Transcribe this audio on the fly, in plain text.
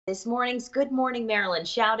This morning's Good Morning Maryland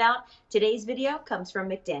shout out. Today's video comes from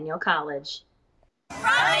McDaniel College. From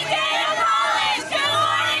McDaniel College, Good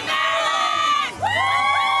Morning Maryland! Woo!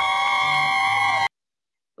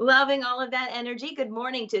 Loving all of that energy. Good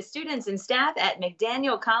morning to students and staff at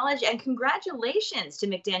McDaniel College, and congratulations to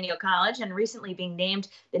McDaniel College on recently being named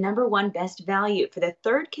the #1 best value for the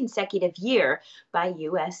 3rd consecutive year by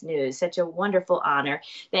U.S. News. Such a wonderful honor.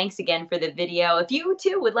 Thanks again for the video. If you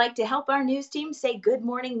too would like to help our news team say Good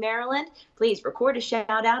Morning Maryland, please record a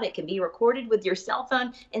shout out. It can be recorded with your cell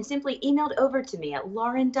phone and simply emailed over to me at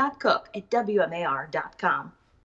lauren.cook@wmar.com.